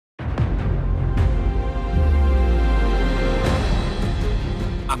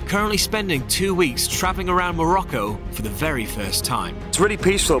currently spending 2 weeks traveling around Morocco for the very first time. It's really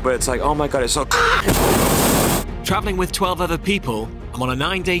peaceful, but it's like, oh my god, it's so... Traveling with 12 other people, I'm on a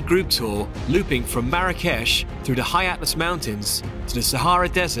 9-day group tour, looping from Marrakesh through the high Atlas Mountains to the Sahara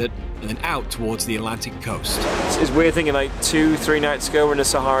Desert and then out towards the Atlantic coast. It's weird thinking like 2-3 nights ago we're in the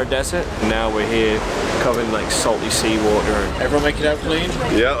Sahara Desert. Now we're here covered in like salty seawater. Everyone make it out clean?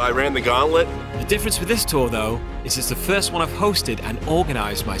 Yeah, I ran the gauntlet. The difference with this tour though, is it's the first one I've hosted and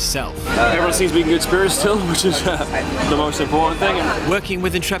organised myself. Everyone seems to be in good spirits still, which is the most important thing. Working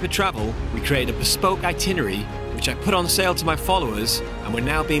with Intrepid Travel, we created a bespoke itinerary which I put on sale to my followers, and we're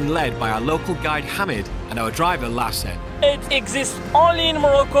now being led by our local guide Hamid and our driver Lassen. It exists only in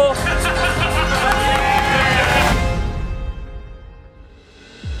Morocco.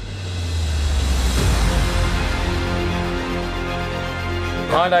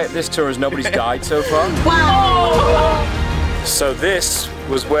 Highlight this tour is nobody's died so far. Wow! So this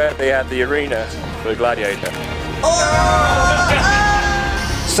was where they had the arena for the gladiator.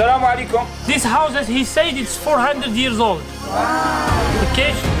 Assalamu alaikum. This house, as he said, it's 400 years old.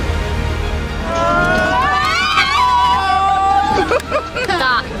 Okay?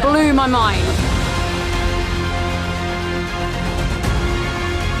 That blew my mind.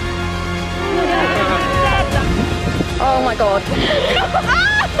 Oh my god.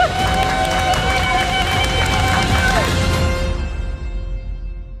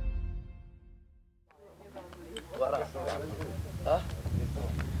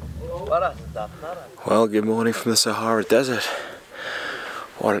 Well, good morning from the Sahara Desert.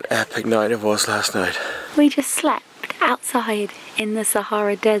 What an epic night it was last night. We just slept outside in the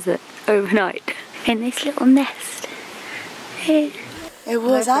Sahara Desert overnight in this little nest. It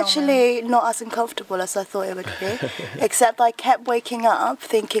was actually not as uncomfortable as I thought it would be, except I kept waking up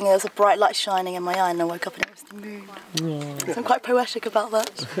thinking there was a bright light shining in my eye, and I woke up and it was the moon. So I'm quite poetic about that.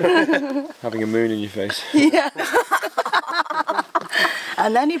 Having a moon in your face. Yeah.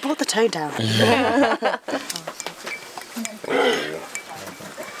 And then you brought the tone down.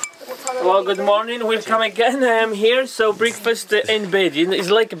 Well, good morning, welcome again. I am here, so breakfast in bed. It's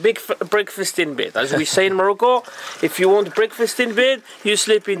like a big breakfast in bed. As we say in Morocco, if you want breakfast in bed, you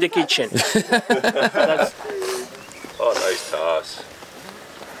sleep in the kitchen. That's... Oh, nice toss.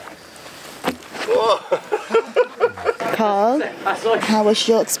 Carl, how was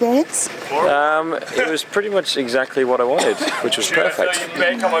your experience? It was pretty much exactly what I wanted, which was perfect.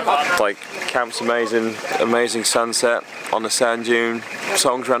 Like, camp's amazing, amazing sunset on the sand dune,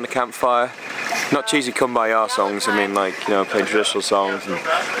 songs around the campfire. Not cheesy kumbaya songs, I mean like, you know, playing traditional songs and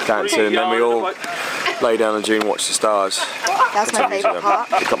dancing, and then we all lay down the dune, watch the stars. That's my favourite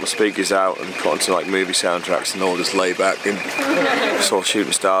part. I got my speakers out and put onto like movie soundtracks and all just lay back and saw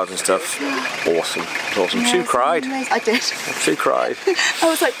shooting stars and stuff. Awesome. It was awesome. Sue cried. I did. Sue cried. I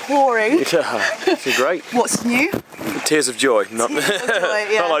was like pouring. Yeah, it's great. What's new? Tears of joy. Not, Tears of joy,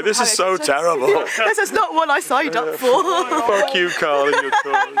 yeah. Not like, this is so terrible. This is not what I signed up for. Fuck you, Karl, and your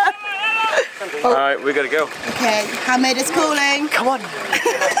tours. Alright, we gotta go. Okay, Hamid is calling. Come on.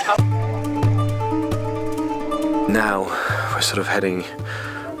 Now, we're sort of heading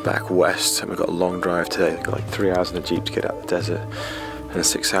back west, and we've got a long drive today. We've got like 3 hours in the Jeep to get out of the desert, and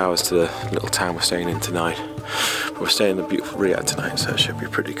 6 hours to the little town we're staying in tonight. But we're staying in the beautiful Riyadh tonight, so it should be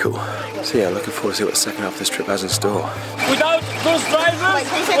pretty cool. So yeah, looking forward to see what the second half of this trip has in store. Without those drivers,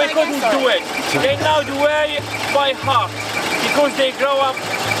 we couldn't do it. They know the way by heart, because they grow up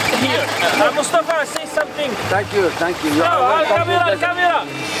here. Mustafa, say something. Thank you, thank you. No, camera.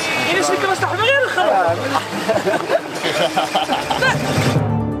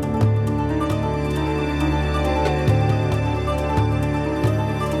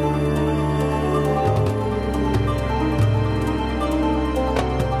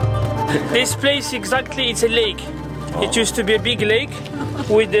 This place exactly, it's a lake. It used to be a big lake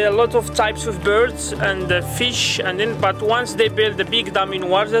with a lot of types of birds and fish, and then but once they built the big dam in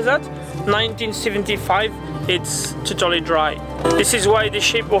Ouarzazate, 1975, it's totally dry. This is why the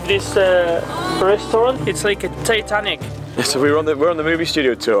shape of this restaurant, it's like a Titanic. Yeah, so we're on the movie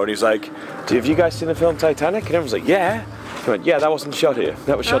studio tour, and he's like, have you guys seen the film Titanic? And everyone's like, yeah. He went, yeah, that wasn't shot here.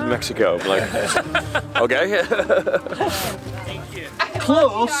 That was shot in Mexico. I'm like, okay. Thank you.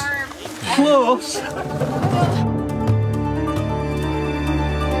 Close. Close.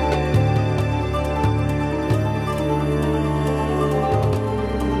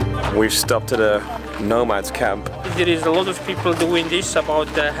 We've stopped at a nomad's camp. There is a lot of people doing this, about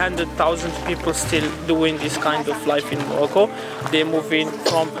 100,000 people still doing this kind of life in Morocco. They're moving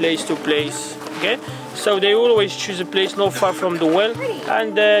from place to place, Okay, so they always choose a place not far from the well,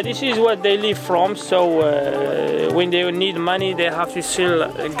 and this is what they live from. So when they need money, they have to sell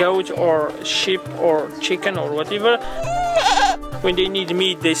a goat or sheep or chicken or whatever. When they need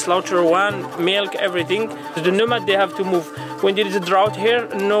meat, they slaughter one, milk, everything. The nomad, they have to move. When there is a drought here,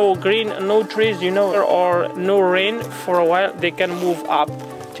 no green, no trees, you know, or no rain for a while, they can move up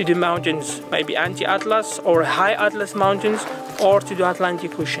to the mountains, maybe anti-Atlas or high Atlas mountains, or to the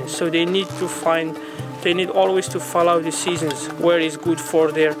Atlantic Ocean. So they need always to follow the seasons, where is good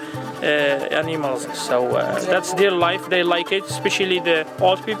for their animals. So that's their life, they like it, especially the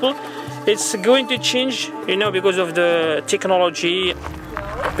old people. It's going to change, you know, because of the technology.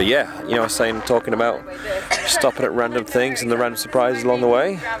 But yeah, you know, I was talking about stopping at random things and the random surprises along the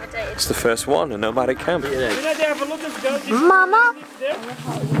way. It's the first one, a nomadic camp. You know, they have a lot of goats. Mama!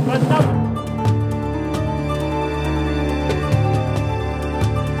 But now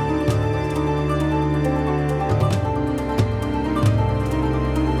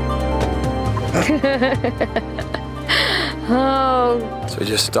Oh. So we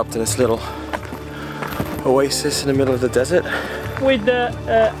just stopped in this little oasis in the middle of the desert. with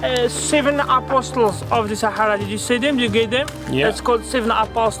the 7 apostles of the Sahara. Did you see them? Did you get them? Yeah. It's called 7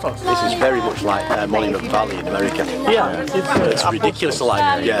 apostles. This is very much like Monument Valley in America. Yeah, It's ridiculously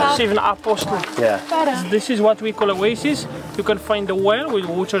like yeah. 7 apostles. Yeah. This is what we call oasis. You can find the well with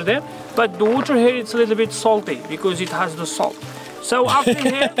water there, but the water here it's a little bit salty because it has the salt. So after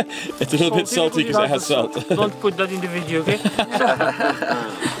here, it's a little bit salty because it has salt. Don't put that in the video, okay?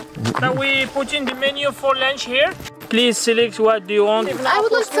 So we put in the menu for lunch here. Please select what do you want. I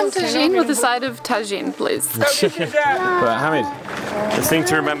would like some tagine with a side of tagine, please. But Hamid, the thing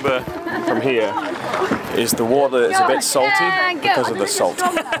to remember from here is the water is a bit salty because of the salt.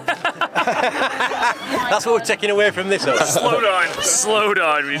 That's what we're taking away from this. Slow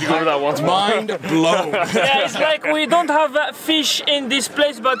down, we need to go to that once. Mind blown. Yeah, it's like we don't have fish in this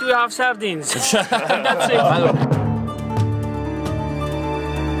place, but we have sardines. That's it.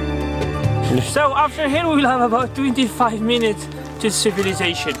 So after here we will have about 25 minutes to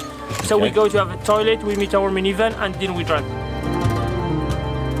civilization. So we go to have a toilet, we meet our minivan, and then we drive.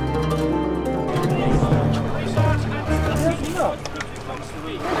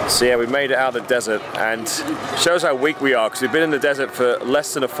 So yeah, we made it out of the desert, and it shows how weak we are because we've been in the desert for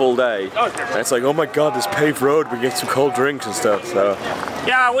less than a full day. And it's like, oh my god, this paved road, we get some cold drinks and stuff. So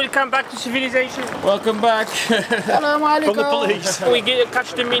yeah, welcome back to civilization. welcome back from the police. We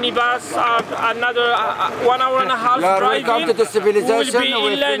catch the minibus, another 1 hour and a half driving. Welcome to the civilization. We'll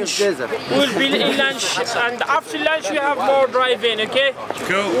be in lunch. We'll be in lunch, and after lunch we have more driving. Okay.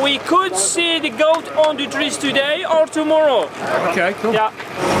 Cool. We could see the goat on the trees today or tomorrow. Okay, cool. Yeah.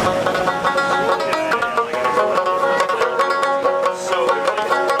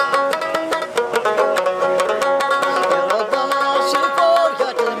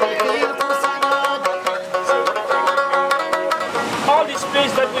 All these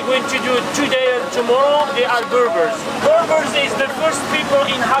places that we're going to do today and tomorrow, they are Berbers. Berbers is the first people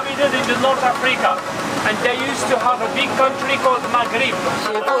inhabited in the North Africa, and they used to have a big country called Maghreb.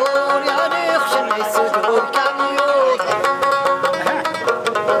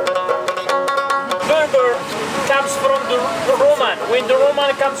 Berber comes from the Roman. When the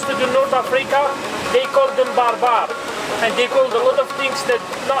Roman comes to the North Africa, they call them barbar. And they called a lot of things that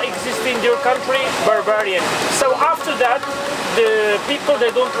not exist in their country barbarian. So after that, the people they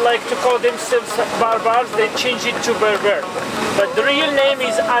don't like to call themselves barbars, they change it to Berber. But the real name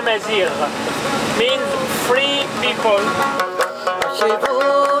is Amazigh, means free people.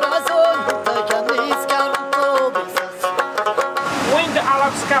 When the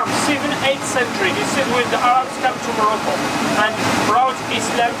Arabs come, 7th, 8th century, this is when the Arabs come to Morocco and brought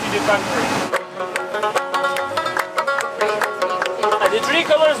Islam to the country. And the 3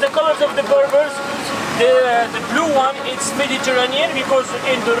 colors, the colors of the Berbers, the blue one, it's Mediterranean because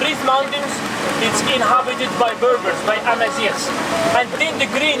in the Rif Mountains, it's inhabited by Berbers, by Amazighs. And then the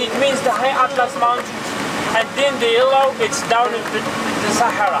green, it means the high Atlas Mountains. And then the yellow, it's down in the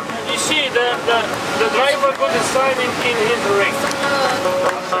Sahara. You see, the driver got a sign in his ring.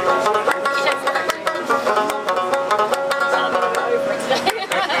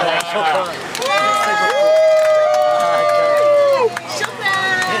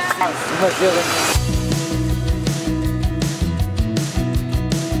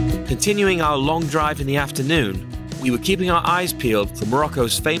 Continuing our long drive in the afternoon, we were keeping our eyes peeled for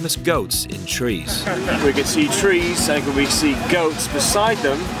Morocco's famous goats in trees. We could see trees and we see goats beside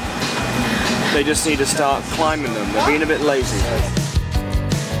them. They just need to start climbing them. They're being a bit lazy.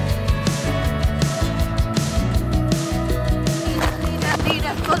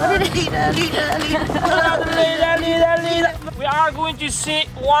 We are going to see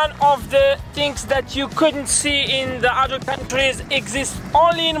one of the things that you couldn't see in the other countries, exists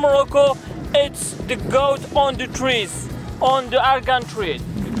only in Morocco. It's the goat on the trees, on the argan tree.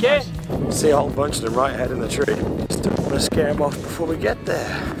 Okay? See a whole bunch of them right ahead in the tree. Just don't want to scare them off before we get there.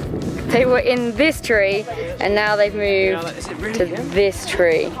 They were in this tree and now they've moved to this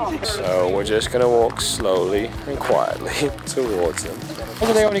tree. So we're just going to walk slowly and quietly towards them. Why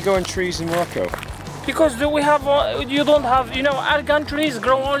do they only go in trees in Morocco? Because we have, you don't have, you know, argan trees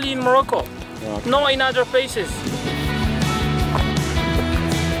grow only in Morocco, okay. Not in other places.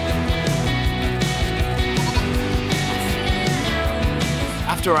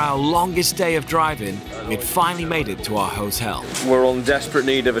 After our longest day of driving, we'd finally made it to our hotel. We're all in desperate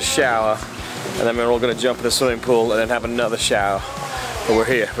need of a shower, and then we're all going to jump in the swimming pool and then have another shower. But we're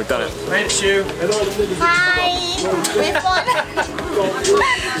here, we've done it. Thanks, you. Hi! We're fun!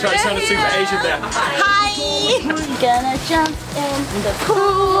 Try to sound super Asian there. Hi! We're gonna jump in the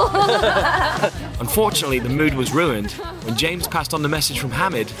pool! Unfortunately, the mood was ruined when James passed on the message from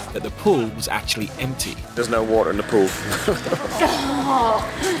Hamid that the pool was actually empty. There's no water in the pool. Oh,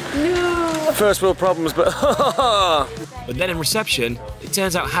 no! First world problems, but But then in reception, it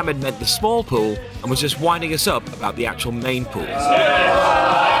turns out Hamid meant the small pool and was just winding us up about the actual main pool.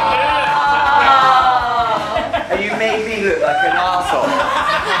 And you made me look like an arsehole.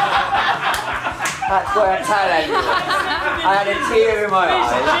 That's what I'm telling you. I had a tear in my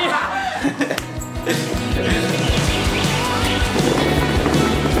eye.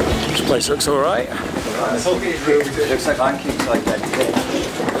 this place looks alright. It looks like I'm kingside bed.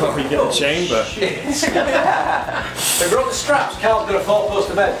 Oh, you get the chamber. They broke the straps, Karl's got a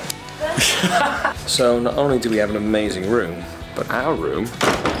 4-poster bed. So not only do we have an amazing room, but our room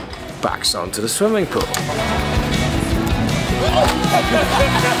backs onto the swimming pool.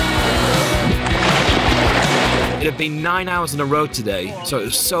 It had been 9 hours on the road today, so it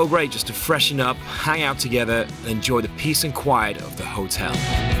was so great just to freshen up, hang out together, and enjoy the peace and quiet of the hotel.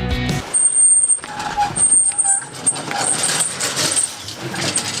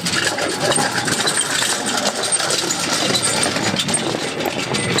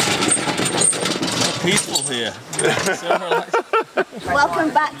 Peaceful here.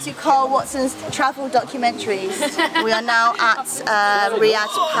 Welcome back to Karl Watson's travel documentaries. We are now at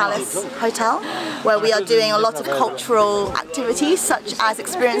Riyadh Palace Hotel, where we are doing a lot of cultural activities, such as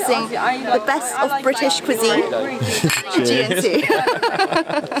experiencing the best of British cuisine, GNC.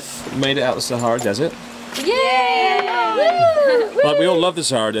 Made it out of the Sahara Desert. Yay! Like, we all love the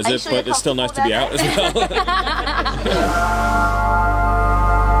Sahara Desert, but it's still nice to be out as well.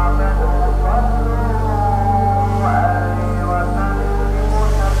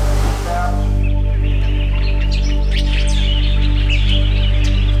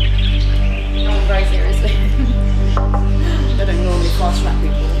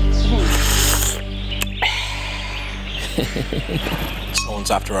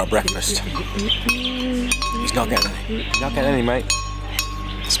 Someone's after our breakfast. He's not getting any. He's not getting any, mate.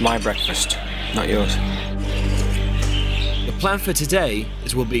 It's my breakfast, not yours. The plan for today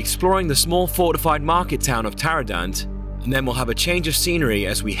is we'll be exploring the small fortified market town of Taroudant, and then we'll have a change of scenery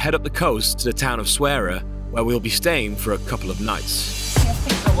as we head up the coast to the town of Essaouira, where we'll be staying for a couple of nighs.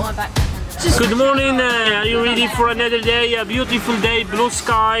 Good morning, are you ready for another day? A beautiful day, blue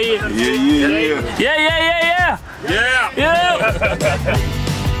sky. Yeah.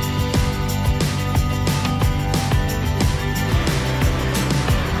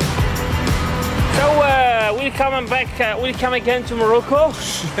 So we'll come again to Morocco.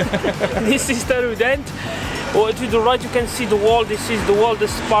 This is Taroudant. To the right you can see the wall. This is the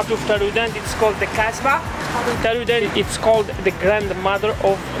oldest part of Taroudant. It's called the Kasbah. Taroudant, it's called the grandmother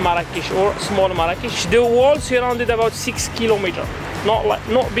of Marrakesh, or small Marrakesh. The wall surrounded about 6 kilometers.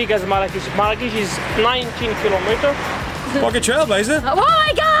 Not big as Marrakesh. Marrakesh is 19 kilometers. Pocket trailblazer. Oh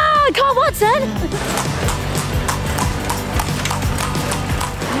my God, Karl Watson!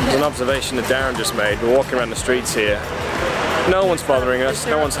 There's an observation that Darren just made. We're walking around the streets here. No one's bothering us,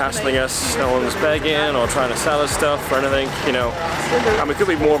 no one's hassling us, no one's begging or trying to sell us stuff or anything, you know. And we could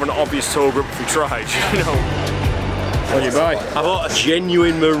be more of an obvious tour group if we tried, you know. What do you buy? I bought a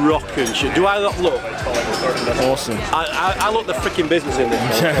genuine Moroccan shirt. Do I not look? Awesome. I look the freaking business in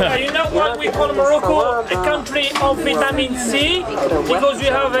this. You know what we call Morocco? A country of vitamin C, because we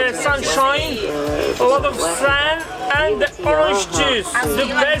have sunshine, a lot of sun, and orange juice, the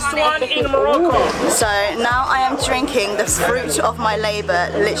best one in Morocco. So now I am drinking the fruit of my labour,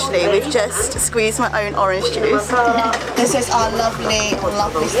 literally. We've just squeezed my own orange juice. This is our lovely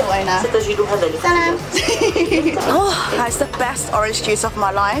store owner. Salam. Oh, that's the best orange juice of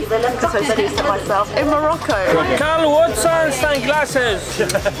my life because I squeezed it myself in Morocco. Karl, what's on sunglasses?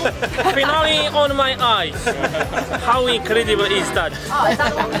 Finally on my eyes. How incredible is that?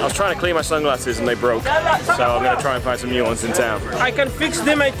 I was trying to clean my sunglasses and they broke, so I'm going to try and find some new ones in town. I can fix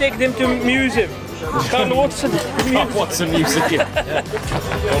them, I take them to museum. Karl, what's a museum? What's a museum?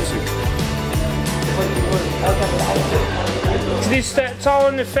 This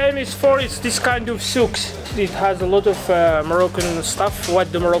town famous for its this kind of souks. It has a lot of Moroccan stuff,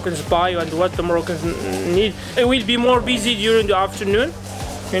 what the Moroccans buy and what the Moroccans need. It will be more busy during the afternoon.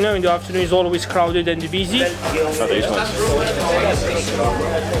 You know, in the afternoon is always crowded and busy.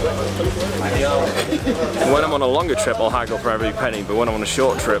 When I'm on a longer trip, I'll haggle for every penny, but when I'm on a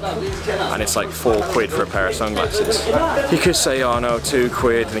short trip, and it's like £4 for a pair of sunglasses, you could say, oh no,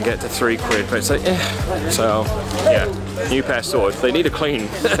 £2 and get to £3, but it's like, eh. So, yeah, new pair sorted. They need a clean.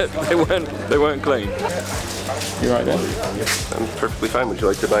 they weren't clean. You right there? I'm perfectly fine. Would you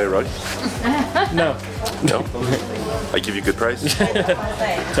like to buy a rug? No. No? I give you a good price?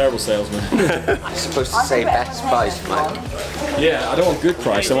 Terrible salesman. I'm supposed to say best price, mate. Yeah, I don't want good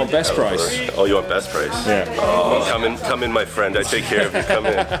price, I want best price. Oh, you want best price? Yeah. Oh, come in, my friend. I take care of you. Come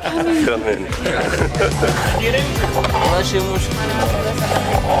in. Come in.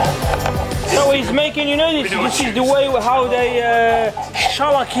 So he's making, you know, this is the way how they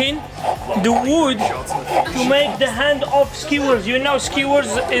shalakin the wood to make the hand of skewers. You know,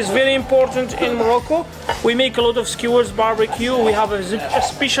 skewers is very important in Morocco. We make a lot of skewers barbecue. We have a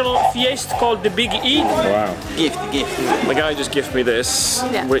special feast called the Big Eid. Wow. Gift. The guy just gifted me this,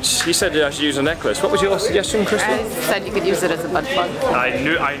 which he said I should use a necklace. What was your suggestion, Crystal? I said you could use it as a butt plug.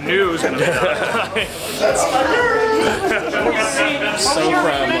 I knew it was going to be that. So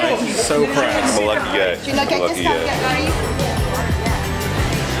proud, mate. So proud. I'm a lucky guy. I'm a lucky guy.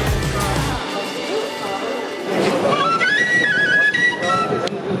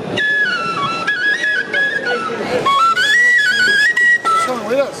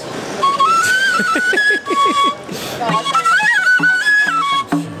 With us.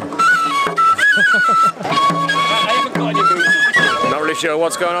 Not really sure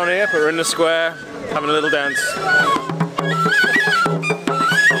what's going on here, but we're in the square, having a little dance.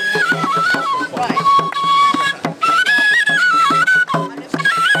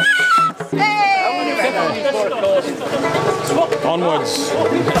 Onwards.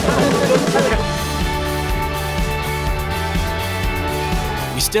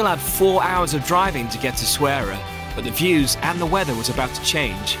 We still had 4 hours of driving to get to Essaouira, but the views and the weather was about to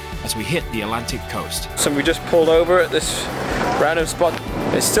change as we hit the Atlantic coast. So we just pulled over at this random spot.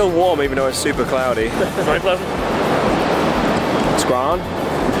 It's still warm even though it's super cloudy. Very pleasant. It's grand.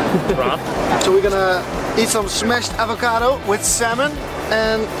 So we're gonna eat some smashed avocado with salmon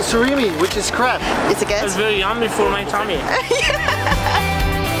and surimi, which is crab. Is it good? It's very yummy for my tummy.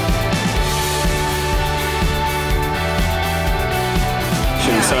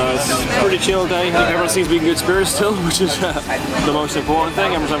 So it's a pretty chill day. Everyone seems to be in good spirits still, which is the most important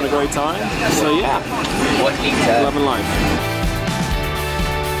thing. Everyone's having a great time. So yeah, loving life.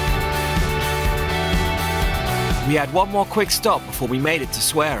 We had one more quick stop before we made it to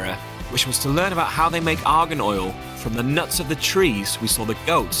Essaouira, which was to learn about how they make argan oil from the nuts of the trees we saw the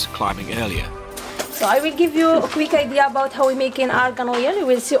goats climbing earlier. So I will give you a quick idea about how we make an argan oil. You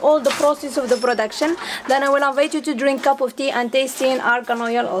will see all the process of the production. Then I will invite you to drink a cup of tea and taste an argan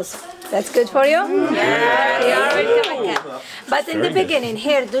oil also. That's good for you? Yeah. You are welcome again. But in the beginning,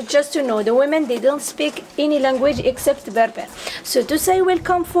 here, just to know, the women, they don't speak any language except Berber. So to say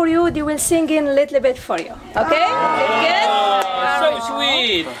welcome for you, they will sing in a little bit for you. Okay? Good? So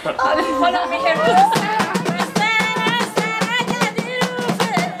sweet. Follow me here.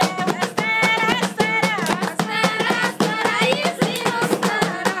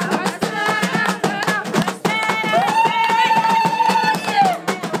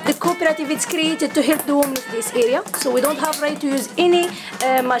 It's created to help the women of this area, so we don't have right to use any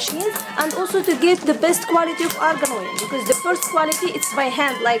machines, and also to get the best quality of argan oil, because the first quality it's by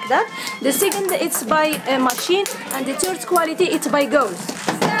hand like that, the second it's by a machine, and the third quality it's by goats.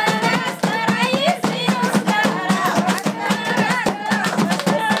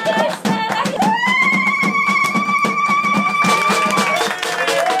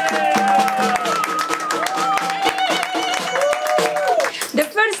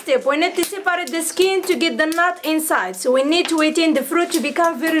 We need to separate the skin to get the nut inside, so we need to wait in the fruit to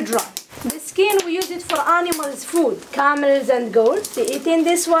become very dry. The skin skin, we use it for animals' food, camels and goats. They eat in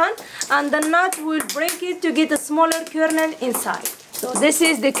this one, and the nut will break it to get a smaller kernel inside. So this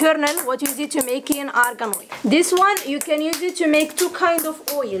is the kernel, what you use it to make in argan oil. This one, you can use it to make two kinds of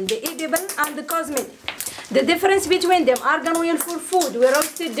oil, the edible and the cosmetic. The difference between them, argan oil for food, we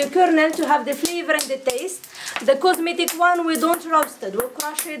roasted the kernel to have the flavor and the taste. The cosmetic one, we don't roast it, we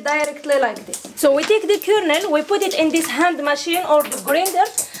crush it directly like this. So we take the kernel, we put it in this hand machine or the grinder,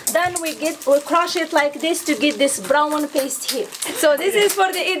 then we crush it like this to get this brown paste here. So this is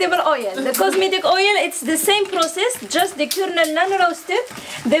for the edible oil. The cosmetic oil, it's the same process, just the kernel non-roasted.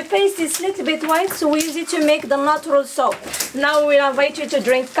 The paste is a little bit white, so we use it to make the natural soap. Now we invite you to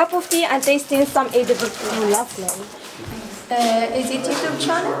drink a cup of tea and tasting some edible food. Oh, lovely. Is it YouTube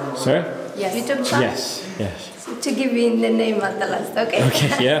channel? Sorry? Yes. YouTube channel? Yes, yes. So to give you the name at the last, okay? Okay,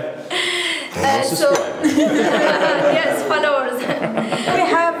 yeah. Yes, followers. We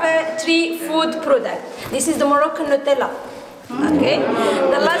have 3 food products. This is the Moroccan Nutella. Okay?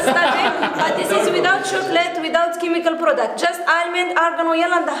 The last study, but this is without chocolate, without chemical product, just almond, argan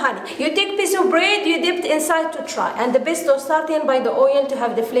oil and the honey. You take piece of bread, you dip it inside to try. And the best to start in by the oil to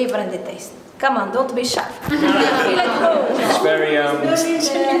have the flavor and the taste. Come on, don't be shy. Feel at home. It's very aromatic?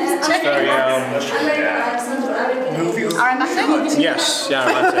 Yes, yeah,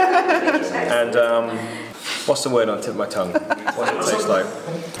 aromatic. And what's the word on the tip of my tongue? What does it taste like?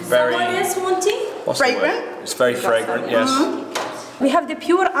 Very... What's fragrant? The word? It's very fragrant, yes. We have the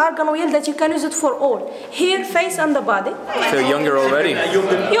pure argan oil that you can use it for all. Hair, face and the body. I feel younger already.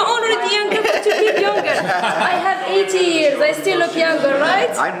 You're already younger, but you keep younger. I have 80 years, I still look younger, right?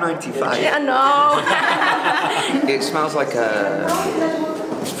 I'm 95. Yeah, no. It smells like a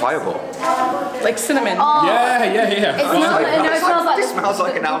fireball. Like cinnamon. Oh. Yeah. It smells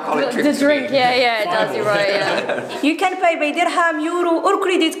like an alcoholic drink. The drink, yeah, it does, you're right, yeah. You can pay by dirham, euro or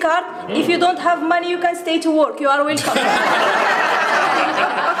credit card. If you don't have money, you can stay to work. You are welcome.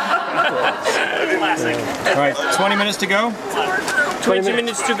 Right, 20 minutes to go? 20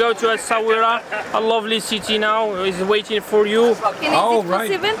 minutes to go to Essaouira, a lovely city now is waiting for you. Oh, right.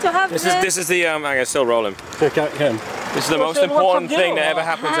 This is the I can still roll him. Okay. This is the most important thing that ever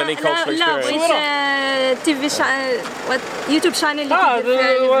happens in any cultural experience. TV what YouTube channel?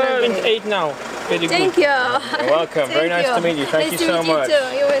 In 8 now. Very Thank good. you. You're welcome. Very nice to meet you. Thank you so much. You too.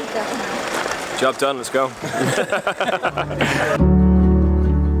 You're welcome. Job done. Let's go.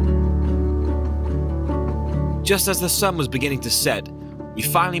 Just as the sun was beginning to set, we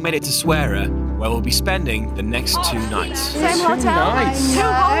finally made it to Essaouira, where we'll be spending the next 2 nights. Same hotel. 2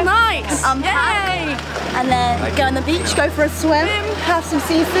 whole nights. Yay! And then go on the beach, go for a swim, have some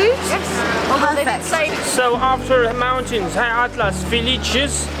seafood. Yes. Perfect. So after mountains, high atlas,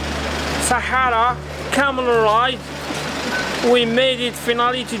 villages, Sahara, camel ride, we made it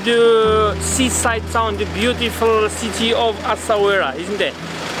finally to the seaside town, the beautiful city of Essaouira, isn't it?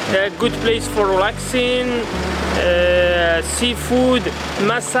 A good place for relaxing, seafood,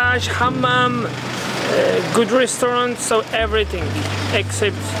 massage, hammam, good restaurant, so everything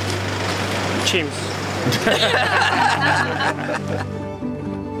except chimps.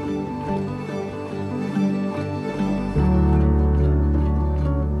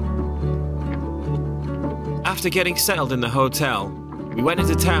 After getting settled in the hotel, we went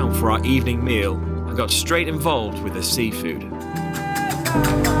into town for our evening meal and got straight involved with the seafood.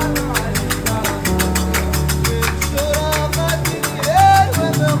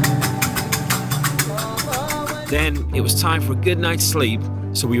 Then it was time for a good night's sleep,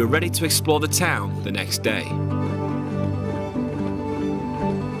 so we were ready to explore the town the next day.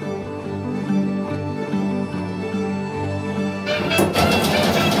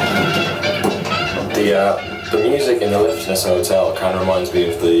 The music in the lift in this hotel kind of reminds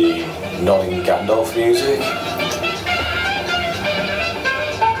me of the nodding Gandalf music.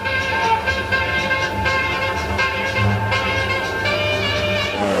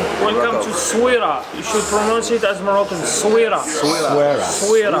 Welcome to Essaouira. You should pronounce it as Moroccan. Essaouira.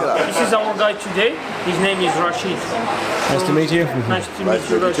 Essaouira. This is our guide today. His name is Rashid. Nice to meet you. Nice to meet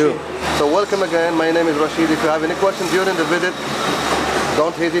you, Rashid. So welcome again. My name is Rashid. If you have any questions during the visit,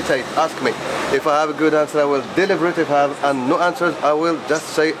 don't hesitate. Ask me. If I have a good answer, I will deliver it. If I have no answers, I will just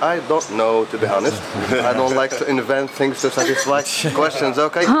say I don't know, to be honest. I don't like to invent things to satisfy questions,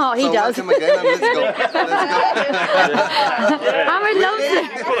 okay? Oh, he so does. Welcome again and let's go. Hamid loves it.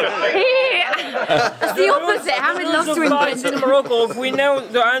 It's the opposite. Hamid loves to invent. In Morocco, if we know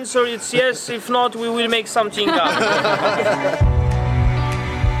the answer, it's yes. If not, we will make something up.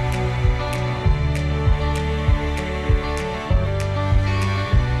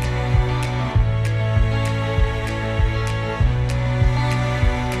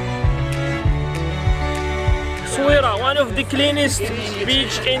 the cleanest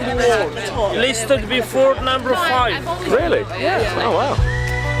beach in the world. Listed before number 5. Really? Yeah. Oh wow.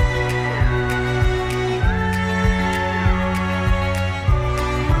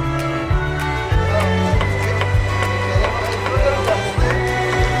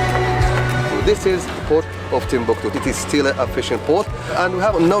 This is port of Timbuktu. It is still a fishing port, and we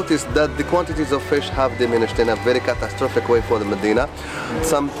have noticed that the quantities of fish have diminished in a very catastrophic way for the Medina.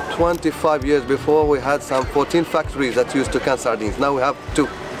 Some 25 years before, we had some 14 factories that used to can sardines. Now we have 2,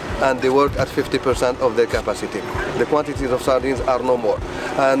 and they work at 50% of their capacity. The quantities of sardines are no more,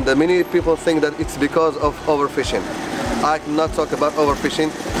 and many people think that it's because of overfishing. I cannot talk about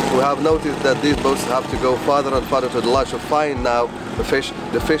overfishing. We have noticed that these boats have to go farther and farther to the large to find now the fish.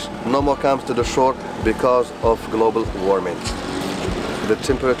 The fish no more comes to the shore because of global warming. The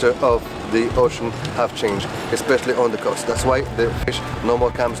temperature of the ocean have changed, especially on the coast. That's why the fish no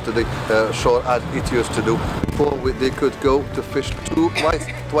more comes to the shore as it used to do. Before they could go to fish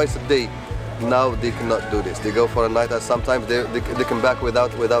twice a day. Now they cannot do this. They go for a night, and sometimes they come back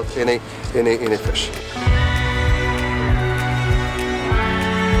without any fish.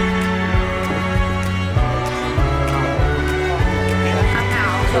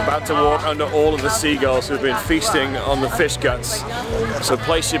 We're about to walk under all of the seagulls who've been feasting on the fish guts. So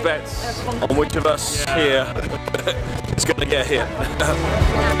place your bets on which of us here is going to get hit.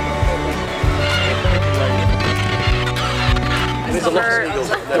 There's a lot of seagulls.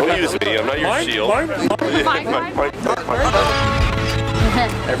 Don't use me, I'm not your shield.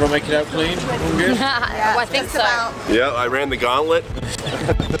 Everyone make it out clean? All good? Well, I think so. Yeah, I ran the gauntlet.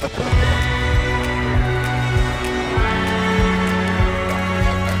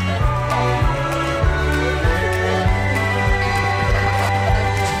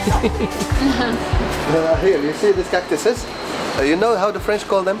 Here, you see these cactuses? You know how the French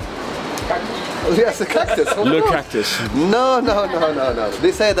call them? Yes, a cactus. Le cactus. No.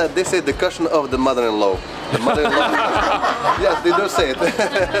 They say that this is the cushion of the mother-in-law. The mother-in-law. Yes, they do say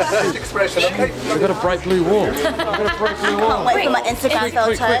it. Expression, okay? We've got a bright blue wall. Can't wait for my Instagram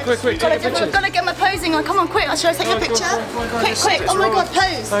filter. Quick, take a picture. Gotta get my posing on. Come on, quick. Should I take a picture? Quick. Oh my god,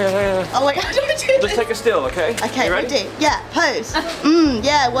 pose. Oh my god, Just take a still, okay? Okay, You ready? ready? Yeah, pose.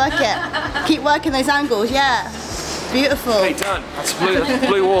 Yeah, work it. Keep working those angles, yeah. Beautiful. Okay, done. That's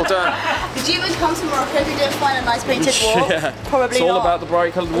blue wall done. Did you even come to Morocco? If you didn't find a nice painted wall? Yeah. Probably It's all not. about the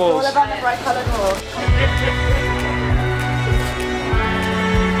bright coloured walls. It's all about the bright coloured walls.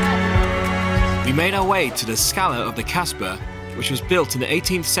 We made our way to the Scala of the Casbah, which was built in the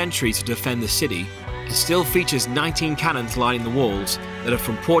 18th century to defend the city, and still features 19 cannons lining the walls that are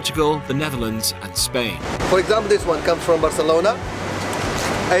from Portugal, the Netherlands and Spain. For example, this one comes from Barcelona.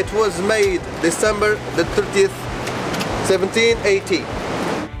 It was made December the 30th, 1780.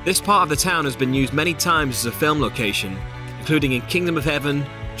 This part of the town has been used many times as a film location, including in Kingdom of Heaven,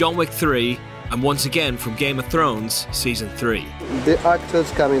 John Wick 3, and once again from Game of Thrones Season 3. The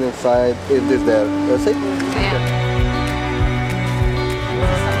actors coming inside, it is there. See? Yeah.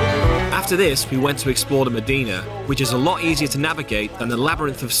 After this, we went to explore the Medina, which is a lot easier to navigate than the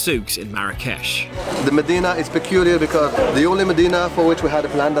labyrinth of souks in Marrakesh. The Medina is peculiar because the only Medina for which we had a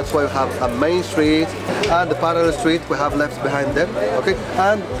plan, that's why we have a main street and the parallel street we have left behind them, okay,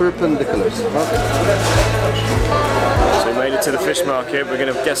 and perpendiculars. So we made it to the fish market. We're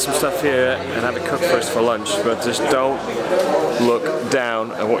going to get some stuff here and have it cooked for us for lunch, but just don't look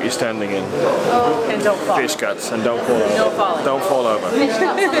down at what you're standing in. And don't fall. Fish guts, and don't fall over. No falling. Don't fall over.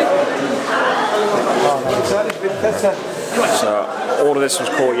 So all of this was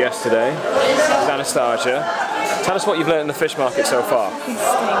caught yesterday. Anastasia, tell us what you've learned in the fish market so far.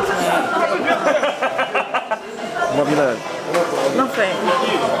 What have you learned? Nothing.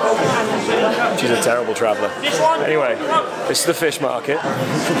 She's a terrible traveller. Anyway, this is the fish market.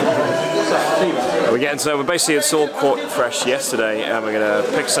 We're basically, it's all caught fresh yesterday, and we're going to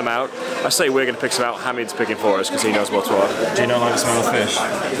pick some out. I say we're going to pick some out. Hamid's picking for us because he knows what's what. Do you not like the smell of fish?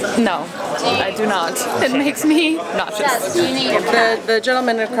 No, I do not. It makes me nauseous. The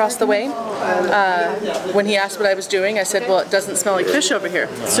gentleman across the way, when he asked what I was doing, I said, well, it doesn't smell like fish over here.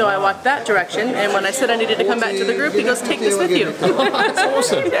 So I walked that direction, and when I said I needed to come back to the group, he goes, take this with you. That's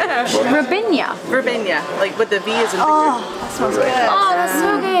awesome. Yeah. Verbena. Verbena, like with the V is in Victor. Oh, that smells good. Oh, that's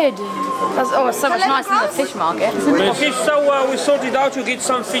so good. That's so much nicer than the fish market. Okay, so we sorted out to get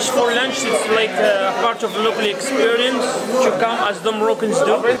some fish for lunch. It's like part of the local experience to come as the Moroccans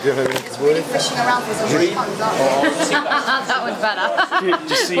do. Really fishing around for some tons, aren't we? That was better.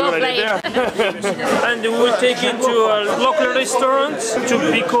 Just see what I did there. And we will take it to a local restaurant to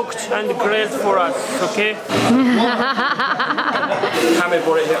be cooked and grilled for us, okay? Hamid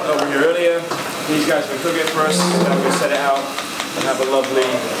brought it here over here earlier. These guys will cook it for us, and we'll set it out and have a lovely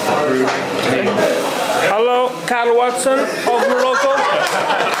group meal. Hello, Karl Watson of Morocco.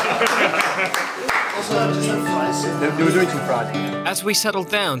 They were doing some Friday. As we settled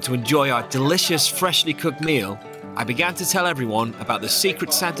down to enjoy our delicious, freshly cooked meal, I began to tell everyone about the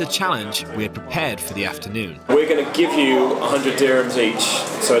Secret Santa challenge we had prepared for the afternoon. We're going to give you 100 dirhams each,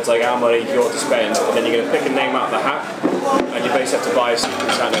 so it's like our money you ought to spend, and then you're going to pick a name out of the hat, and you basically have to buy a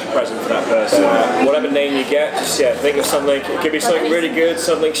Secret Santa present for that person. Whatever name you get, just think of something. It could be something really good,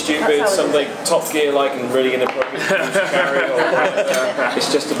 something stupid, something Top Gear like and really inappropriate to carry. It's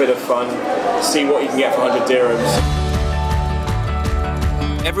just a bit of fun. See what you can get for 100 dirhams.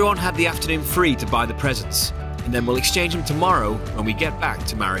 Everyone had the afternoon free to buy the presents, and then we'll exchange them tomorrow when we get back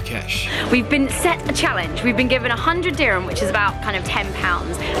to Marrakesh. We've been set a challenge. We've been given 100 dirham, which is about kind of £10.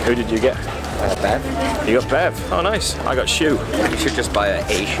 Who did you get? Bev. You got Bev? Oh nice. I got Shoe. You should just buy a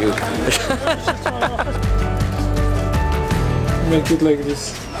shoe. Make it like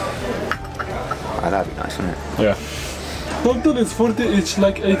this. Oh, that'd be nice, wouldn't it? Yeah. Total is 40 each,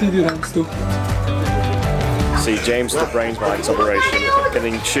 like 80 dirhams too. See, James is the brains behind this operation.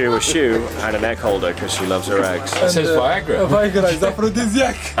 Getting Shoe a shoe and an egg holder because she loves her eggs. It says Viagra. Viagra is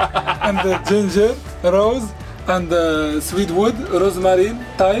aphrodisiac. And ginger, rose, and sweet wood, rosemary,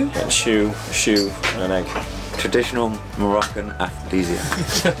 thyme. And shoe, and an egg. Traditional Moroccan aphrodisiac.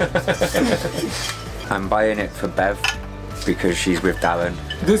 I'm buying it for Bev because she's with Darren,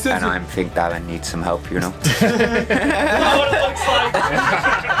 and I think Darren needs some help, you know. That's what it looks like.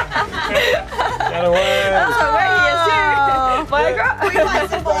 Get away. That's what we're here too. Viagra.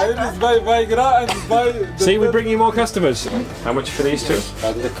 Viagra and buy. See, we bring you more customers. How much for these two?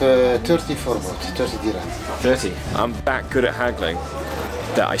 30 for about 30 dirham. 30. I'm that good at haggling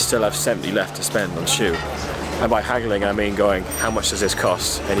that I still have 70 left to spend on Shoe. And by haggling, I mean going, how much does this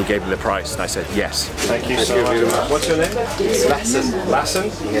cost? And he gave me the price, and I said, yes. Thank you so much. What's your name? Lassen. Lassen?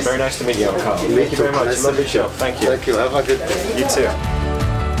 Yes. Very nice to meet you, Karl. Thank you very much. Lovely show. Thank you. Thank you. Have a good day. You too.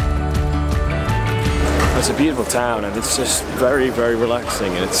 It's a beautiful town, and it's just very, very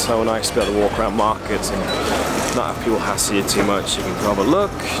relaxing, and it's so nice to be able to walk around markets and not have people hassle you too much. You can have a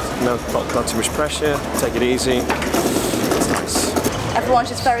look, not too much pressure, take it easy. It's nice. Everyone's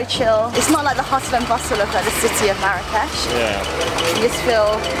just very chill. It's not like the hustle and bustle of like the city of Marrakesh. Yeah. You just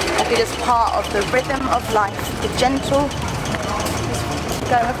feel like you're just part of the rhythm of life. The gentle, just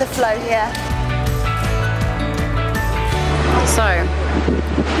going with the flow here. So,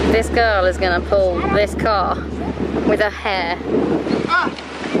 this girl is going to pull this car with her hair.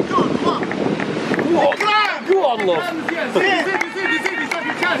 Go on, love.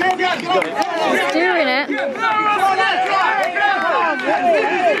 She's doing it.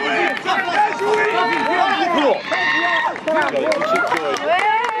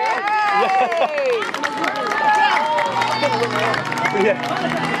 Yeah,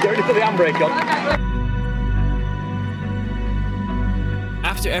 get ready for the handbrake on.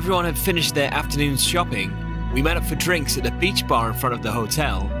 After everyone had finished their afternoon's shopping, we met up for drinks at a beach bar in front of the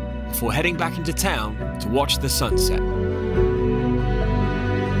hotel before heading back into town to watch the sunset.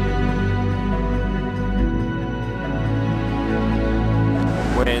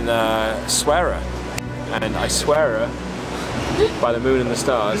 We're in Essaouira, and I swear by the moon and the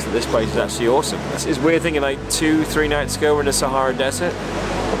stars that this place is actually awesome. It's weird thinking like 2-3 nights ago we're in the Sahara Desert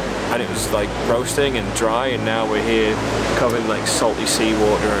and it was like roasting and dry, and now we're here covered in like salty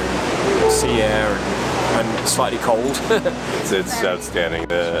seawater and sea air and slightly cold. It's outstanding.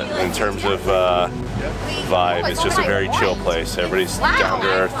 In terms of vibe, it's just a very chill place. Everybody's down to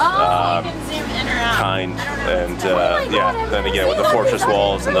earth, kind, and yeah. Then again, with the fortress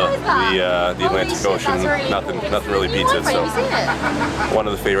walls and the Atlantic Ocean, nothing really beats it. So one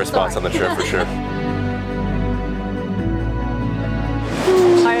of the favorite spots on the trip for sure.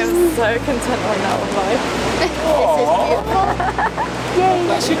 I am so content right now with life. Yay!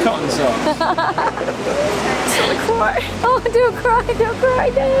 That's your cotton song. Don't cry. Oh, don't cry,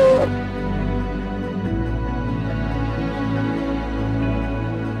 no!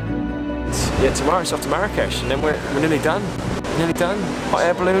 Yeah, tomorrow it's off to Marrakesh, and then we're nearly done. Nearly done. Hot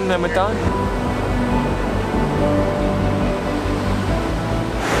air balloon, then we're done.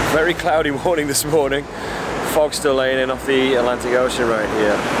 Very cloudy morning this morning. Fog still laying in off the Atlantic Ocean right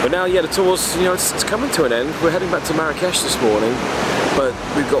here. But now, yeah, the tour's, you know, it's coming to an end. We're heading back to Marrakesh this morning, but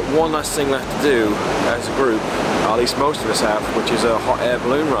we've got one last thing left to do as a group, or at least most of us have, which is a hot air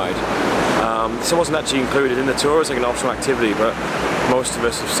balloon ride. This wasn't actually included in the tour, it's like an optional activity, but most of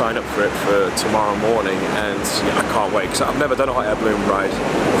us have signed up for it for tomorrow morning, and yeah, I can't wait, because I've never done a hot air balloon ride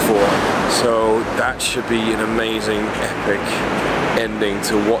before. So that should be an amazing, epic ending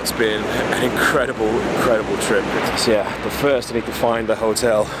to what's been an incredible trip. So yeah, but first I need to find the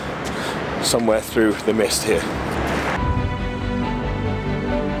hotel somewhere through the mist here.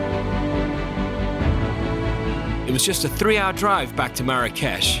 It was just a 3-hour drive back to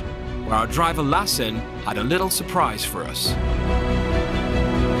Marrakesh, where our driver Lassen had a little surprise for us.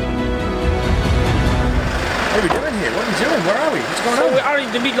 What are we doing here? What are we doing? Where are we? What's going on? So we are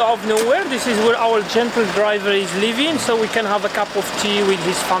in the middle of nowhere. This is where our gentle driver is living, so we can have a cup of tea with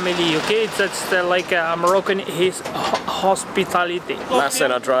his family, okay? That's like a Moroccan hospitality.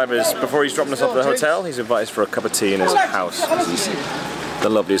 Lassen, our driver's, before he's dropping us off at the hotel, he's invited us for a cup of tea in his house. He's the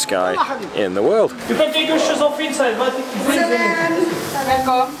loveliest guy in the world. You can take your shoes off inside, but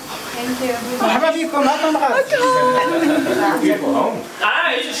Thank you. Beautiful home.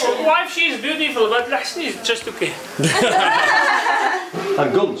 Your wife, she is beautiful, but Lassen is just okay.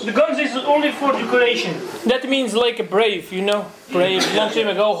 And guns? The guns is only for decoration. That means like a brave, you know? Brave, long time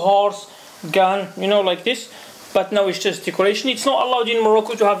ago, horse, gun, you know, like this. But now it's just decoration. It's not allowed in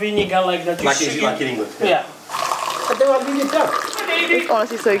Morocco to have any gun like that. Like in England? Yeah. It's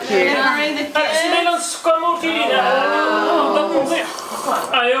honestly so cute. You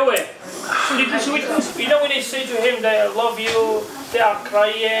know when they say to him they love you, they are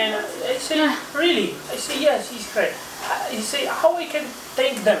crying. I say, really? I say, yes, he's crying. He say, how I can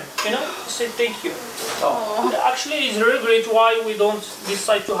thank them, you know? I say, thank you. Oh. Actually, it's really great why we don't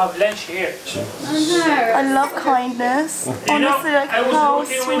decide to have lunch here. I love kindness. Honestly, like how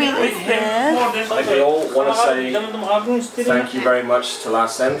sweet is this? Like we all want to say thank you very much to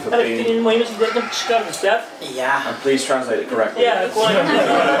Lassen for being... Yeah. And please translate it correctly. Yeah,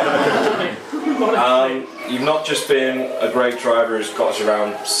 you've not just been a great driver who's got us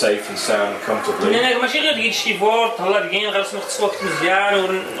around safe and sound comfortably. ماشي غير لقيت شي فور طلع دقيقة غير خصك توقف مزيان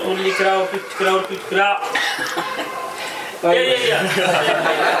ونولي كرا وكرا يا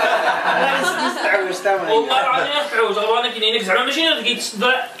والله العظيم تعوج وانا كاينين زعما ماشي غير لقيت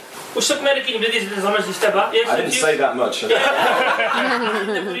صداع واش راك مالك كاين بلادي زعما زعما I didn't say that much.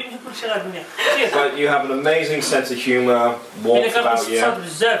 But you have an amazing sense of humour, warmth about you.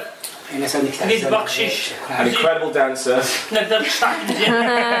 An incredible dancer.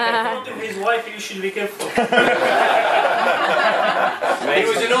 His wife, you should be careful. He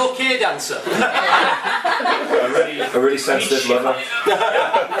was an okay dancer. A really sensitive lover. A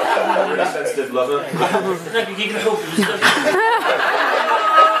really sensitive lover.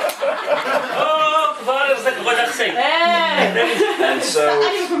 And so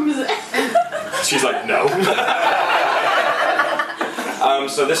she's like, no.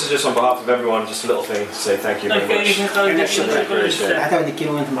 So this is just on behalf of everyone, just a little thing to say thank you very much. Thank you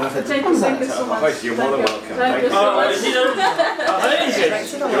so much. You're more than welcome. Thank you so much.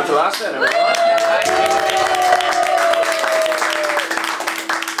 Go to Lassen,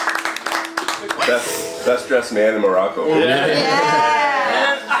 Best dressed man in Morocco.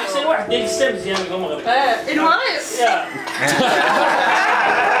 أحسن واحد ديال السبز يعني في المغرب.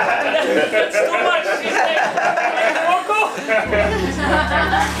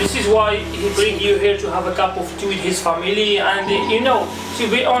 This is why he bring you here to have a cup of tea with his family, and you know, to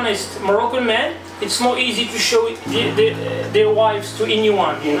be honest, Moroccan men, it's not easy to show their wives to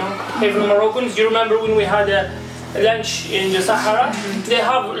anyone, you know. Even Moroccans, you remember when we had a lunch in the Sahara, they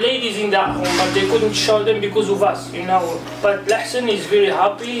have ladies in that home, but they couldn't show them because of us, you know. But Lassen is very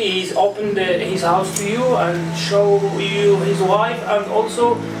happy, he's opened his house to you and show you his wife and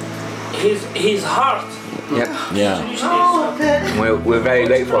also his heart. Yep. Yeah. We're very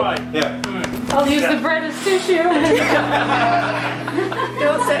grateful. Yeah. I'll use the bread as tissue.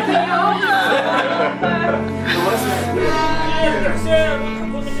 Don't set me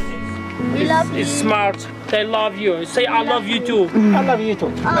We love you. It's smart. They love you. Say I love you too. I love you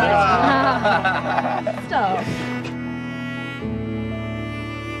too. Stop.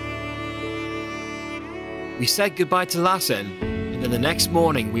 We said goodbye to Lassen, and then the next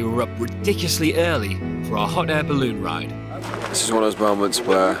morning we were up ridiculously early for our hot air balloon ride. This is one of those moments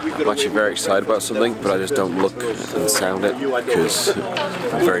where I'm actually very excited about something, but I just don't look and sound it because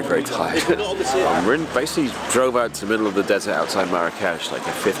I'm very, very tired. We basically drove out to the middle of the desert outside Marrakesh, like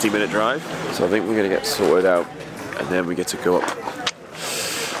a 50-minute drive. So I think we're going to get sorted out, and then we get to go up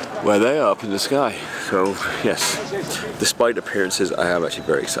where they are up in the sky. So yes, despite appearances, I am actually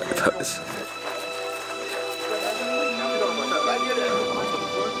very excited about this.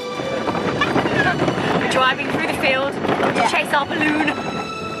 Driving through the field to chase our balloon.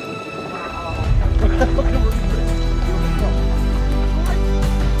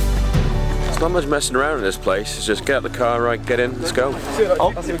 There's not much messing around in this place. It's just get out the car, right, get in, let's go. Oh,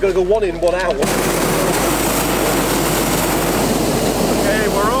 I think we've got to go one in, one out. Okay,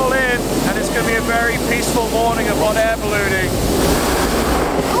 we're all in, and it's going to be a very peaceful morning of hot air ballooning.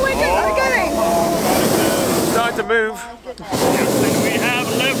 Oh my god, I'm going! It's time to move. We have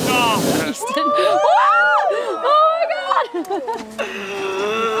liftoff. Oh my god!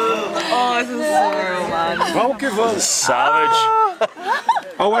 Oh, this is surreal, man. Don't give up. Savage.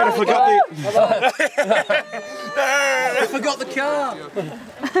 Oh wait, I forgot I forgot the car.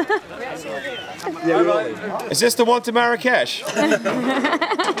 Is this the one to Marrakesh?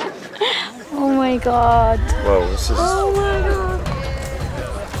 Oh my god. Whoa, this is... Oh my god.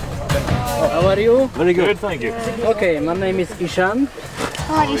 How are you? Very good, thank you. Okay, my name is Ishan.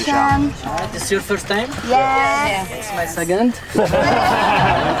 Hi, Ishan. This is your first time? Yes. It's my second.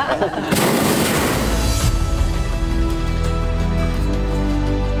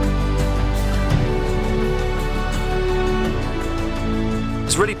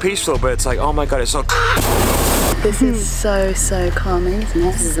 It's really peaceful, but it's like, oh my god, it's so... This is so calming, isn't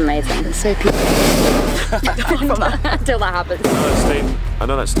it? This is amazing. It's so peaceful. Until that happens. I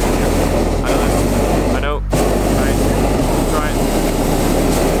know that's Steve. I know. Right.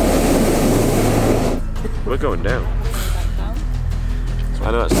 We're going down.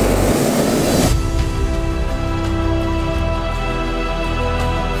 I know that's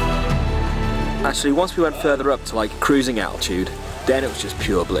Actually, once we went further up to like cruising altitude, then it was just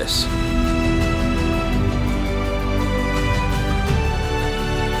pure bliss.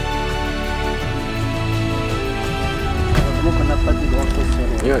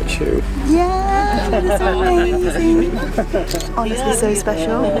 Yeah, true. Yeah, it's amazing. Honestly, so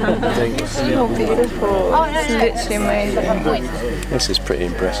special. So beautiful. Oh, it's literally amazing. This is pretty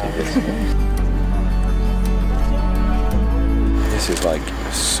impressive. This is like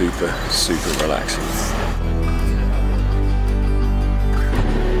super relaxing.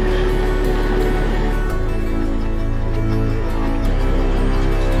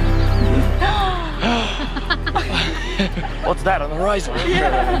 What's that on the horizon?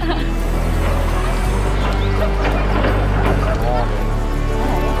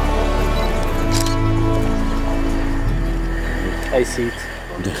 I see it.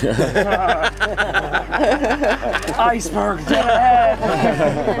 Iceberg dead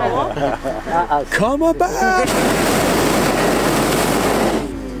ahead! Come back!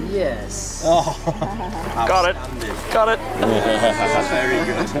 Yes. Oh. Got it. Got it. Very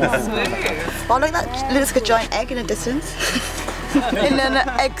good. Oh, look, that looks like a giant egg in the distance. In an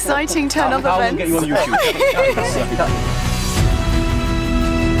exciting turn of events. Get you on YouTube.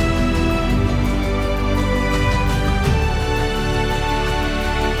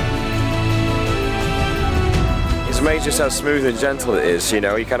 It's amazing just how smooth and gentle it is, you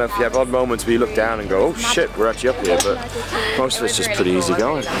know. You have odd moments where you look down and go, oh shit, we're actually up here, but most of it's just pretty easy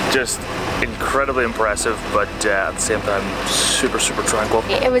going. Just incredibly impressive, but at the same time, super tranquil.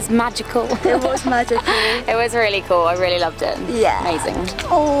 It was magical. It was magical. It was really cool. I really loved it. Yeah. Amazing.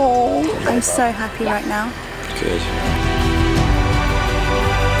 Oh, I'm so happy right now. Good.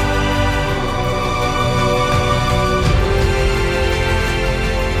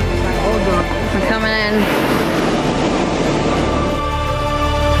 I'm coming in.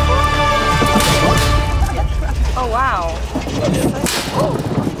 Oh wow.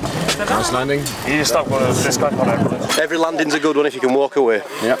 Nice landing. You just stop with this guy. Every landing's a good one if you can walk away.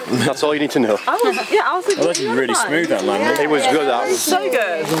 Yep. That's all you need to know. I was Well, really smooth, that landing. It was good, that was. So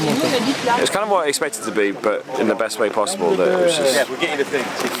good. It's kind of what I expected to be, but in the best way possible. That it was just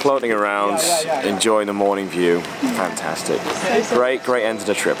floating around, enjoying the morning view. Fantastic. Great end to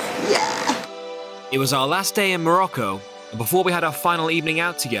the trip. It was our last day in Morocco, and before we had our final evening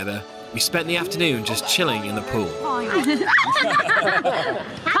out together, we spent the afternoon just chilling in the pool.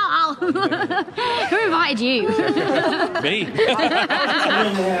 Karl! Who invited you? Me.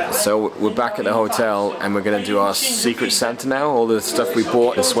 So we're back at the hotel and we're going to do our secret Santa now. All the stuff we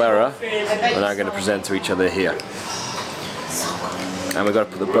bought in Essaouira, we're now going to present to each other here. And we've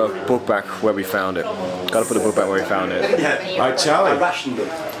got to put the book back where we found it. Got to put the book back where we found it. Right, Charlie.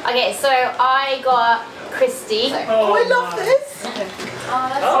 Okay, so I got Christy. Oh, I love this.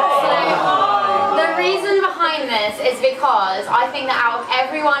 The reason behind this is because I think that out of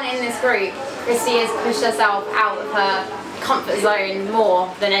everyone in this group, Christy has pushed herself out of her comfort zone more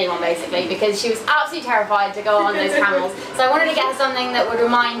than anyone basically, because she was absolutely terrified to go on those camels. So I wanted to get her something that would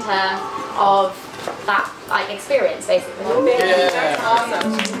remind her of that experience basically. Yeah.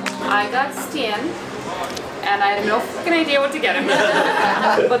 Awesome. I got Stan, and I had no fucking idea what to get him.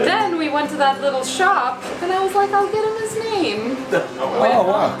 But then we went to that little shop, and I was like, I'll get him his name. With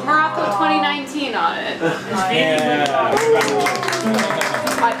Morocco 2019 on it.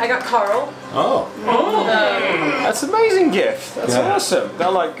 I I got Karl. Oh. That's an amazing gift. That's awesome.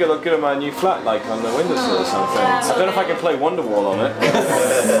 That'll like look good on my new flat, like on the windowsill or something. I don't know if I can play Wonderwall on it.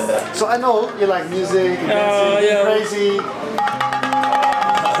 So I know you like music, dancing, crazy.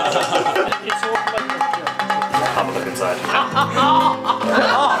 Have a look inside.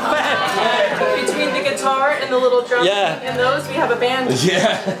 Between the guitar and the little drum and those, we have a band.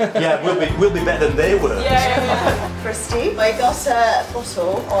 Yeah, we'll be better than they were. For Steve, I got a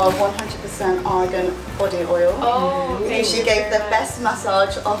bottle of 100% argan body oil. Oh, She gave the best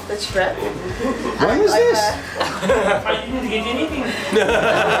massage of the trip. When was this? I didn't get anything.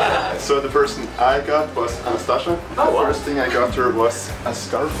 So the person I got was Anastasia. The first thing I got her was a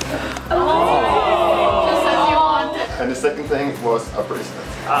scarf. Just as you wanted. And the second thing was a bracelet.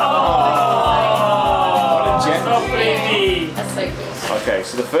 What a gem. That's so cute. Okay,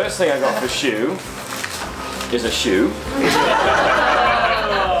 so the first thing I got for Shoe is a shoe.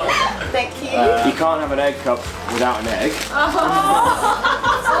 Thank you. You can't have an egg cup without an egg.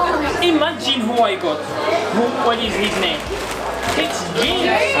 Imagine who I got. What is his name? It's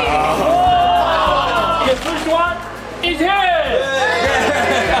James. The first one is his.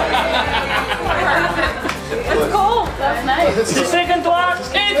 That's cool. That's nice. The second one is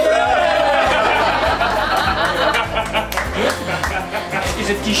is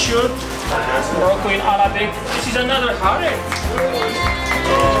a t-shirt, Morocco in Arabic. This is another harem.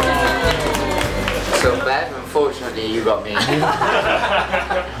 So Bev, unfortunately you got me.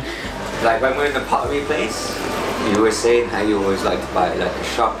 Like when we're in the pottery place, you were saying how you always like to buy like a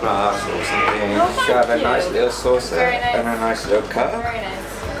shot glass or something. You have a nice little saucer and a nice little cup. Very nice.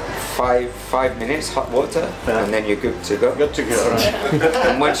 5 minutes hot water and then you're good to go. Good to go.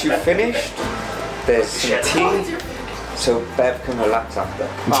 And once you've finished, there's some tea. So Bev can relax after.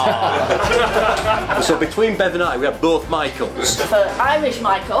 So between Bev and I, we have both Michaels. For Irish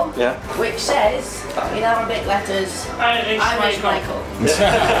Michael, which says in Arabic letters, Irish Michael.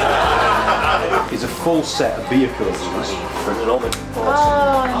 It's a full set of beer coasters for an almond.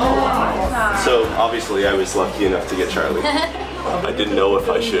 So obviously I was lucky enough to get Charlie. I didn't know if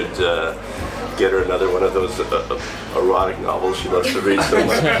I should get her another one of those erotic novels she loves to read so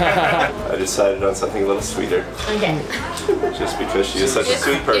much. I decided on something a little sweeter. Okay. Just because she is such a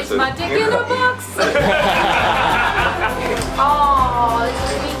sweet person. It's my dick in a box. Oh,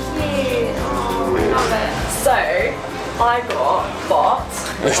 this is really cute. Oh, I love it. So, I got bot.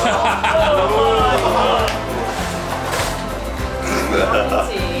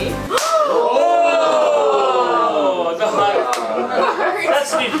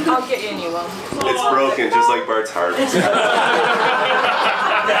 That's it. I'll get you a new one. It's broken, just like Bart's heart. It's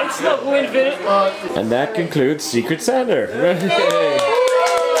not going very. And that concludes Secret Santa.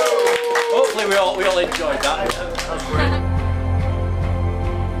 Hopefully we all enjoyed that.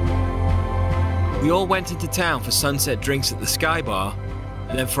 We all went into town for sunset drinks at the Sky Bar,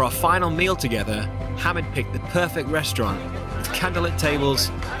 and then for our final meal together, Hamid picked the perfect restaurant with candlelit tables,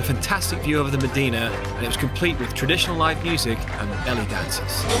 a fantastic view over the Medina, and it was complete with traditional live music and belly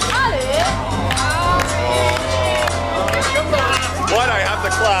dancers. Why'd I have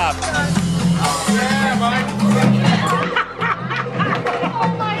to clap? Oh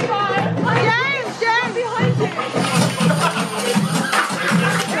my god! James behind you!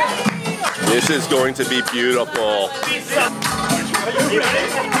 This is going to be beautiful. Are you ready?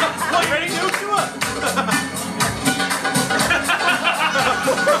 Ready to do it?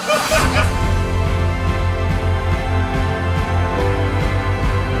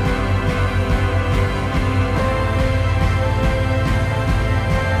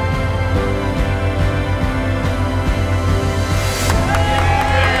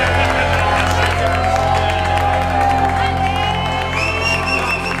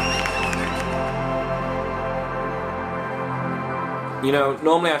 You know,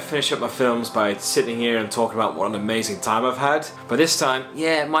 normally I finish up my films by sitting here and talking about what an amazing time I've had, but this time,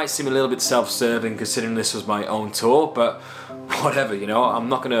 yeah, it might seem a little bit self-serving considering this was my own tour, but whatever, you know, I'm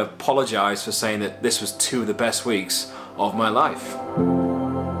not going to apologise for saying that this was 2 of the best weeks of my life.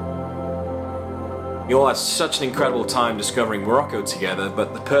 You all had such an incredible time discovering Morocco together,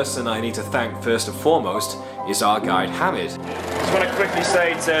 but the person I need to thank first and foremost is our guide Hamid. I just want to quickly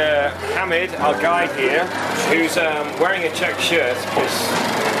say to Hamid, our guide here, who's wearing a checked shirt, because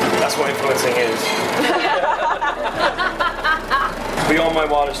that's what influencing is. beyond my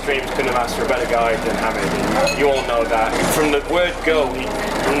wildest dreams, couldn't have asked for a better guide than Hamid. And you all know that. From the word go,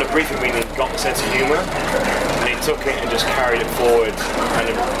 from the briefing meeting, he got the sense of humour, and he took it and just carried it forward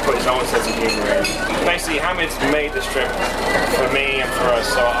and put his own sense of humour in. Basically, Hamid's made this trip for me and for us,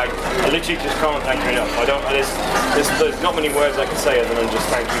 so I literally just can't thank you enough. There's not many words I can say other than just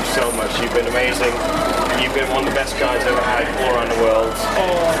thank you so much. You've been amazing. You've been one of the best guides I've ever had all around the world.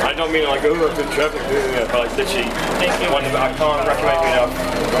 I don't mean like, oh, I've been traveling, but like literally, I can't recommend you enough.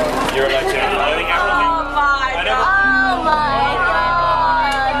 You're a legend. I think everything. Oh my god! Oh my god!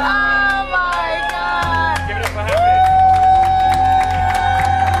 Oh my god! Give it up for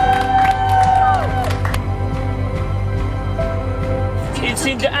Hamid. It's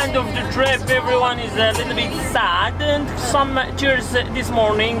in the end of the trip. Everyone is a little bit sad and some tears this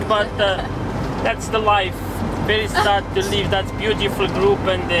morning, but that's the life. Very sad to leave that beautiful group,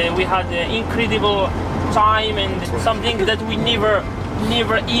 and we had an incredible time and something that we never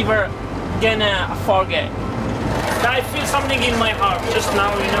ever gonna forget. I feel something in my heart just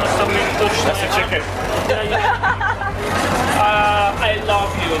now, you know, something touched my heart. Chicken. I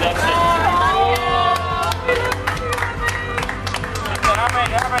love you, that's it.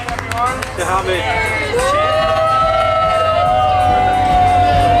 Hamid, everyone. Hamid.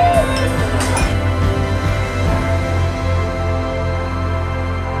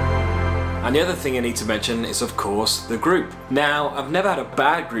 And the other thing I need to mention is, of course, the group. Now, I've never had a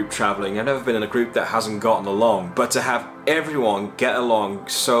bad group traveling. I've never been in a group that hasn't gotten along. But to have everyone get along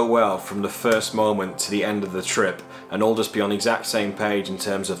so well from the first moment to the end of the trip and all just be on the exact same page in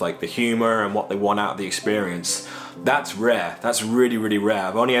terms of like the humor and what they want out of the experience, that's rare. That's really, really rare.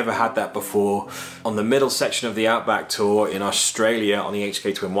 I've only ever had that before on the middle section of the Outback Tour in Australia on the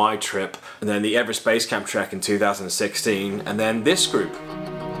HK2NY trip, and then the Everest Base Camp trek in 2016, and then this group.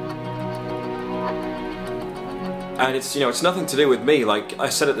 And it's, you know, it's nothing to do with me. Like I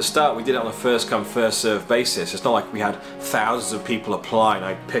said at the start, we did it on a first come first serve basis. It's not like we had thousands of people apply and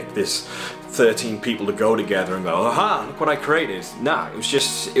I picked this 13 people to go together and go, aha, look what I created. Nah, it was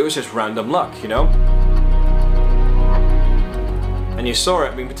just random luck, you know? And you saw it,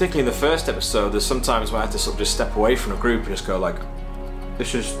 I mean, particularly in the first episode, there's sometimes where I had to sort of just step away from a group and just go like,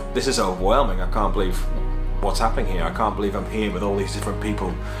 this is overwhelming. I can't believe what's happening here. I can't believe I'm here with all these different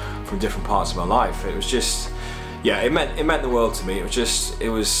people from different parts of my life. It was just, yeah, it meant the world to me. It was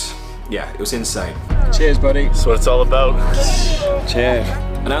insane. Cheers, buddy. That's what it's all about. Cheers.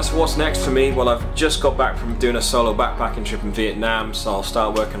 And as for what's next for me, well, I've just got back from doing a solo backpacking trip in Vietnam, so I'll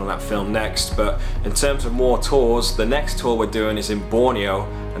start working on that film next. But in terms of more tours, the next tour we're doing is in Borneo,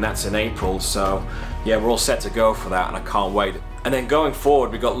 and that's in April, so yeah, we're all set to go for that, and I can't wait. And then going forward,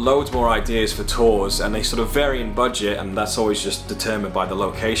 we've got loads more ideas for tours, and they sort of vary in budget, and that's always just determined by the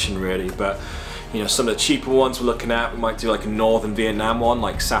location really. But you know, some of the cheaper ones we're looking at, we might do like a northern Vietnam one,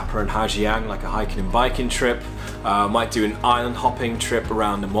 like Sapa and Ha Giang, like a hiking and biking trip. Might do an island hopping trip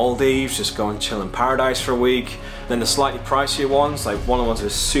around the Maldives, just go and chill in paradise for a week. Then the slightly pricier ones, like one of the ones we're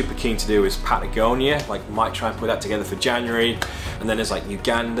super keen to do is Patagonia, like might try and put that together for January. And then there's like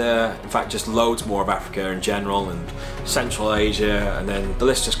Uganda, in fact just loads more of Africa in general, and Central Asia, and then the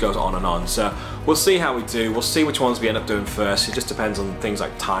list just goes on and on. So we'll see how we do, we'll see which ones we end up doing first. It just depends on things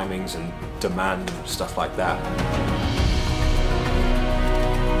like timings and demand and stuff like that.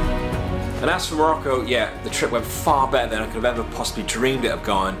 And as for Morocco, yeah, the trip went far better than I could have ever possibly dreamed it of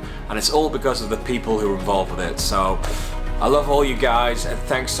going, and it's all because of the people who were involved with it. So I love all you guys, and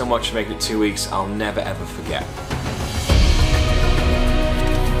thanks so much for making it 2 weeks. I'll never ever forget.